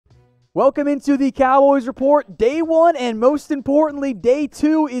Welcome into the Cowboys Report. Day 1 and most importantly, Day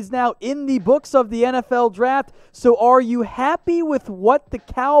 2 is now in the books of the NFL Draft. So are you happy with what the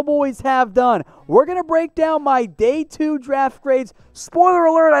Cowboys have done? We're going to break down my Day 2 draft grades. Spoiler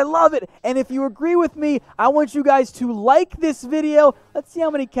alert, I love it. And if you agree with me, I want you guys to like this video. Let's see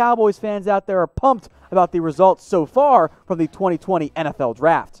how many Cowboys fans out there are pumped about the results so far from the 2020 NFL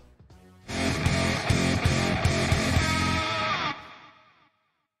Draft.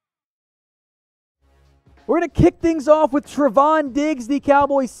 We're going to kick things off with Trevon Diggs, the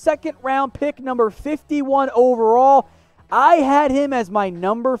Cowboys' second-round pick, number 51 overall. I had him as my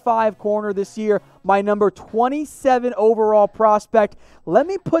number 5 corner this year, my number 27 overall prospect. Let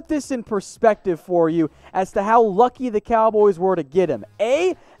me put this in perspective for you as to how lucky the Cowboys were to get him.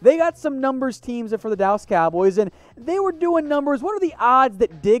 They got some numbers teams for the Dallas Cowboys, and they were doing numbers. What are the odds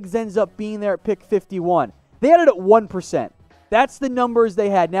that Diggs ends up being there at pick 51? They had it at 1%. That's the numbers they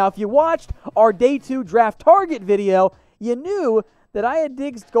had. Now, if you watched our Day 2 draft target video, you knew that I had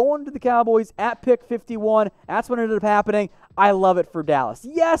Diggs going to the Cowboys at pick 51. That's what ended up happening. I love it for Dallas.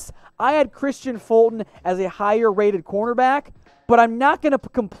 Yes, I had Christian Fulton as a higher-rated cornerback, but I'm not going to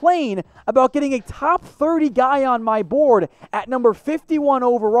complain about getting a top 30 guy on my board at number 51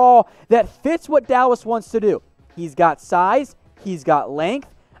 overall that fits what Dallas wants to do. He's got size. He's got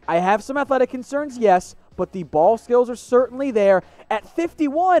length. I have some athletic concerns, yes, but the ball skills are certainly there. At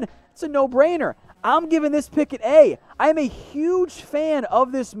 51, it's a no-brainer. I'm giving this pick an A. I'm a huge fan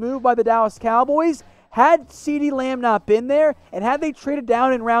of this move by the Dallas Cowboys. Had CeeDee Lamb not been there, and had they traded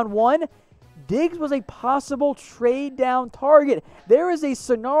down in round 1, Diggs was a possible trade-down target. There is a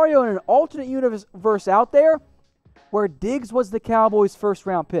scenario in an alternate universe out there where Diggs was the Cowboys'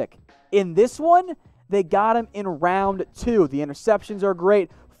 first-round pick. In this one, they got him in round 2. The interceptions are great.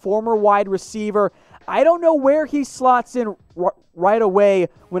 Former wide receiver. I don't know where he slots in right away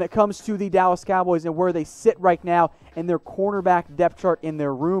when it comes to the Dallas Cowboys and where they sit right now in their cornerback depth chart in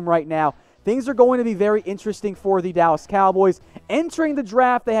their room right now. Things are going to be very interesting for the Dallas Cowboys. Entering the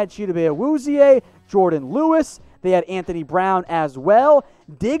draft, they had Chidobe Awuzie, Jordan Lewis. They had Anthony Brown as well.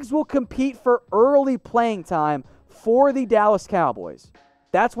 Diggs will compete for early playing time for the Dallas Cowboys.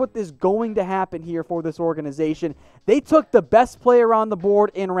 That's what is going to happen here for this organization. They took the best player on the board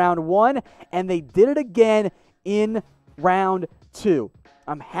in round 1, and they did it again in round 2.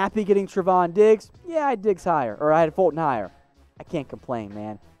 I'm happy getting Trevon Diggs. Yeah, I had Diggs higher, or I had Fulton higher. I can't complain,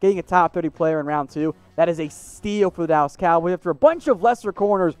 man. Getting a top 30 player in round 2, that is a steal for the Dallas Cowboys after a bunch of lesser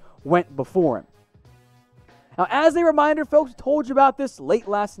corners went before him. Now, as a reminder, folks, I told you about this late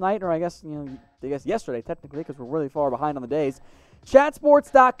last night, or I guess yesterday, technically, because we're really far behind on the days.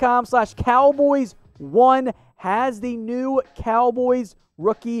 Chatsports.com/Cowboys1 has the new Cowboys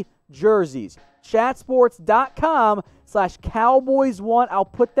rookie jerseys. Chatsports.com/Cowboys1. I'll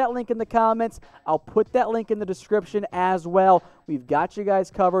put that link in the comments. I'll put that link in the description as well. We've got you guys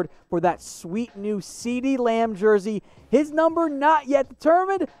covered for that sweet new CeeDee Lamb jersey. His number not yet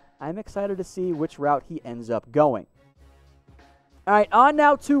determined. I'm excited to see which route he ends up going. All right, on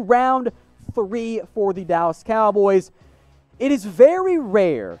now to round 3 for the Dallas Cowboys. It is very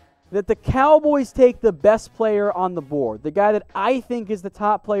rare that the Cowboys take the best player on the board, the guy that I think is the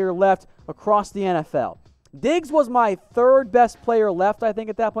top player left across the NFL. Diggs was my 3rd best player left, I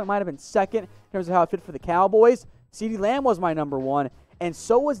think at that point. Might have been 2nd in terms of how it fit for the Cowboys. CeeDee Lamb was my number 1, and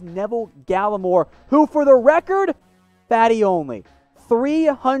so was Neville Gallimore, who, for the record, fatty only.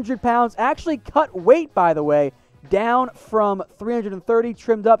 300 pounds, actually cut weight, by the way, down from 330,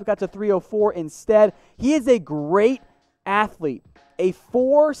 trimmed up, got to 304 instead. He is a great athlete. A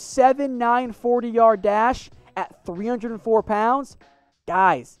 4.79 40-yard dash at 304 pounds.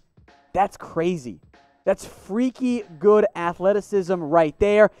 Guys, that's crazy. That's freaky good athleticism right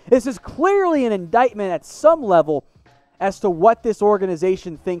there. This is clearly an indictment at some level as to what this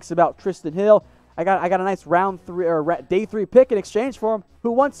organization thinks about Trysten Hill. I got a nice round 3 or day 3 pick in exchange for him.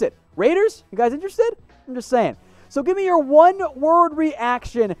 Who wants it? Raiders? You guys interested? I'm just saying. So give me your one-word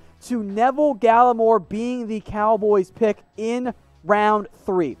reaction to Neville Gallimore being the Cowboys pick in round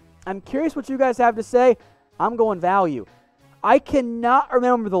 3. I'm curious what you guys have to say. I'm going value. I cannot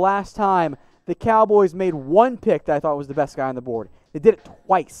remember the last time the Cowboys made one pick that I thought was the best guy on the board. They did it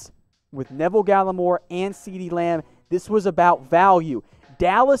twice with Neville Gallimore and CeeDee Lamb. This was about value.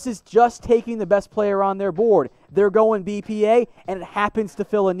 Dallas is just taking the best player on their board. They're going BPA, and it happens to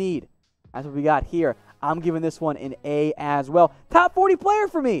fill a need. That's what we got here. I'm giving this one an A as well. Top 40 player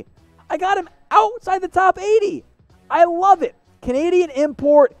for me. I got him outside the top 80. I love it. Canadian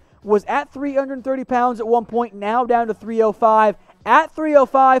import was at 330 pounds at one point, now down to 305. At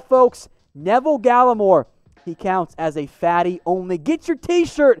 305, folks, Neville Gallimore he counts as a fatty only. Get your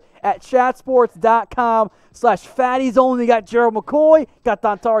t-shirt at chatsports.com/fatties only. Got Gerald McCoy, got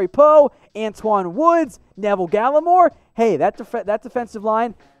Dontari Poe, Antoine Woods, Neville Gallimore. Hey, that defensive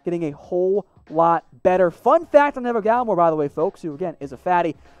line getting a whole lot better. Fun fact on Neville Gallimore, by the way, folks, who again is a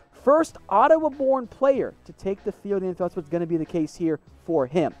fatty. First Ottawa-born player to take the field in the NFL. That's what's going to be the case here for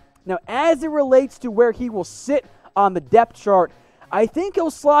him. Now, as it relates to where he will sit on the depth chart, I think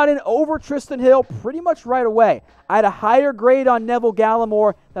he'll slot in over Trysten Hill pretty much right away. I had a higher grade on Neville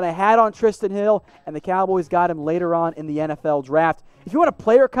Gallimore than I had on Trysten Hill, and the Cowboys got him later on in the NFL draft. If you want a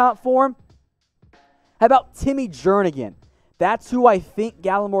player comp for him, how about Timmy Jernigan? That's who I think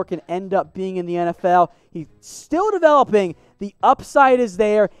Gallimore can end up being in the NFL. He's still developing. The upside is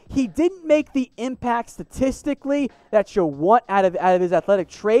there. He didn't make the impact statistically that you'll want out of his athletic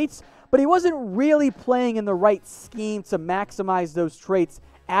traits, but he wasn't really playing in the right scheme to maximize those traits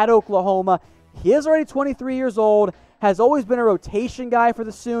at Oklahoma. He is already 23 years old, has always been a rotation guy for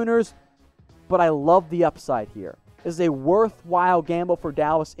the Sooners, but I love the upside here. This is a worthwhile gamble for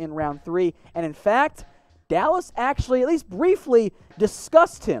Dallas in round 3, and in fact, Dallas actually, at least briefly,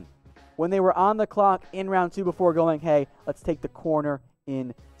 discussed him when they were on the clock in round 2 before going, hey, let's take the corner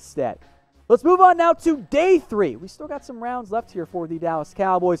instead. Let's move on now to day 3. We still got some rounds left here for the Dallas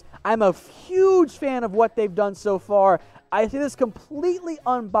Cowboys. I'm a huge fan of what they've done so far. I say this completely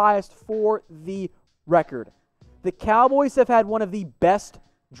unbiased for the record. The Cowboys have had one of the best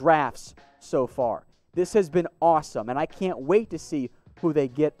drafts so far. This has been awesome, and I can't wait to see who they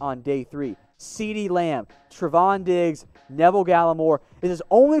get on day 3. CeeDee Lamb, Trevon Diggs, Neville Gallimore. This is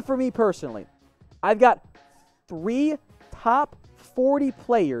only for me personally. I've got 3 top 40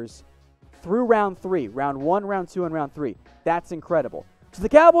 players through round 3. Round 1, round 2, and round 3. That's incredible. So the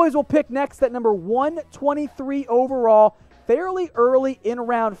Cowboys will pick next at number 123 overall, fairly early in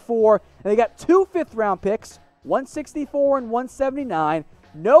round 4. And they got 2 fifth-round picks, 164 and 179.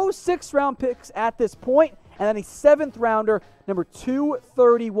 No 6th-round picks at this point. And then a 7th rounder, number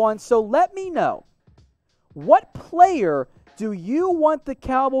 231. So let me know, what player do you want the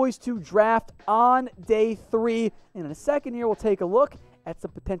Cowboys to draft on day 3? And in a second here, we'll take a look at some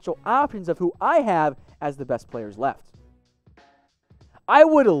potential options of who I have as the best players left. I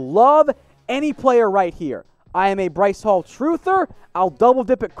would love any player right here. I am a Bryce Hall truther. I'll double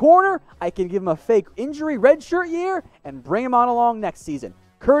dip at corner. I can give him a fake injury redshirt year and bring him on along next season.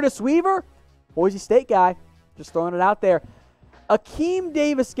 Curtis Weaver, Boise State guy. Just throwing it out there. Akeem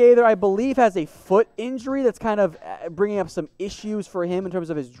Davis-Gaither, I believe, has a foot injury that's kind of bringing up some issues for him in terms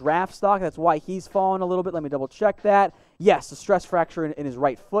of his draft stock. That's why he's fallen a little bit. Let me double check that. Yes, a stress fracture in his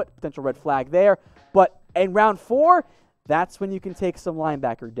right foot. Potential red flag there. But in round 4, that's when you can take some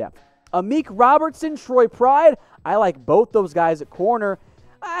linebacker depth. Amik Robertson, Troy Pride. I like both those guys at corner.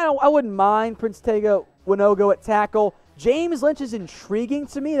 I wouldn't mind Prince Tega Winogo at tackle. James Lynch is intriguing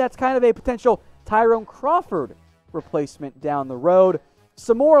to me. That's kind of a potential Tyrone Crawford replacement down the road.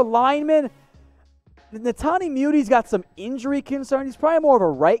 Some more linemen. Netani Muti's got some injury concerns. He's probably more of a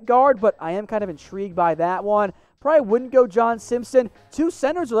right guard, but I am kind of intrigued by that one. Probably wouldn't go John Simpson. 2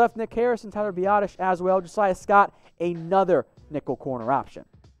 centers are left, Nick Harris and Tyler Biotish as well. Josiah Scott, another nickel corner option.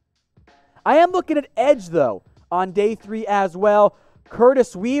 I am looking at edge, though, on day 3 as well.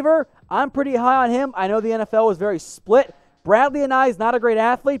 Curtis Weaver, I'm pretty high on him. I know the NFL is very split. Bradley Anae is not a great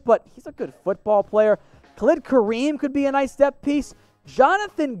athlete, but he's a good football player. Khalid Kareem could be a nice depth piece.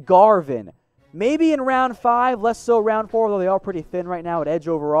 Jonathan Garvin, maybe in round 5, less so round 4, although they are pretty thin right now at edge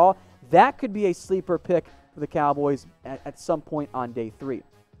overall. That could be a sleeper pick for the Cowboys at some point on day 3.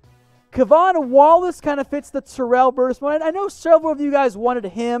 Kevon Wallace kind of fits the Terrell Burtis one. I know several of you guys wanted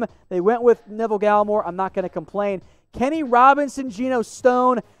him. They went with Neville Gallimore. I'm not going to complain. Kenny Robinson, Geno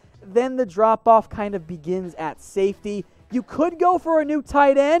Stone. Then the drop-off kind of begins at safety. You could go for a new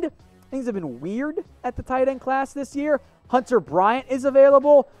tight end. Things have been weird at the tight end class this year. Hunter Bryant is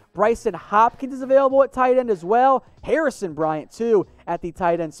available. Bryson Hopkins is available at tight end as well. Harrison Bryant, too, at the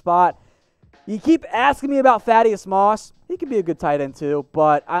tight end spot. You keep asking me about Thaddeus Moss. He could be a good tight end, too,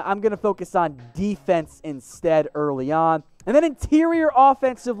 but I'm going to focus on defense instead early on. And then interior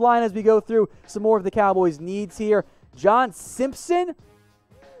offensive line as we go through some more of the Cowboys' needs here. John Simpson,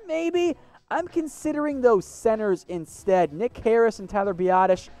 maybe. I'm considering those centers instead. Nick Harris and Tyler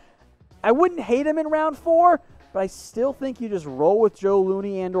Biotish. I wouldn't hate him in round 4, but I still think you just roll with Joe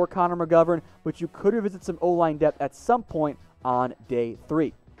Looney and or Connor McGovern, but you could revisit some O-line depth at some point on day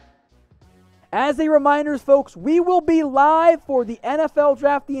 3. As a reminder, folks, we will be live for the NFL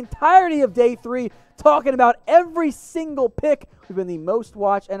Draft the entirety of day 3, talking about every single pick. We've been the most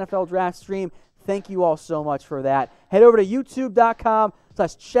watched NFL Draft stream. Thank you all so much for that. Head over to youtube.com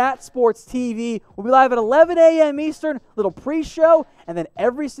youtube.com/Chat Sports TV. We'll be live at 11 a.m. Eastern, little pre-show, and then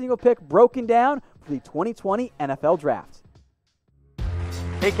every single pick broken down for the 2020 NFL Draft.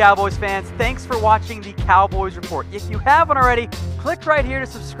 Hey Cowboys fans, thanks for watching the Cowboys Report. If you haven't already, click right here to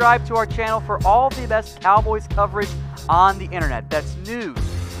subscribe to our channel for all the best Cowboys coverage on the internet. That's news,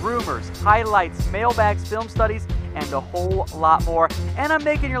 rumors, highlights, mailbags, film studies, and a whole lot more. And I'm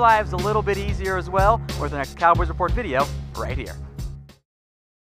making your lives a little bit easier as well with the next Cowboys Report video right here.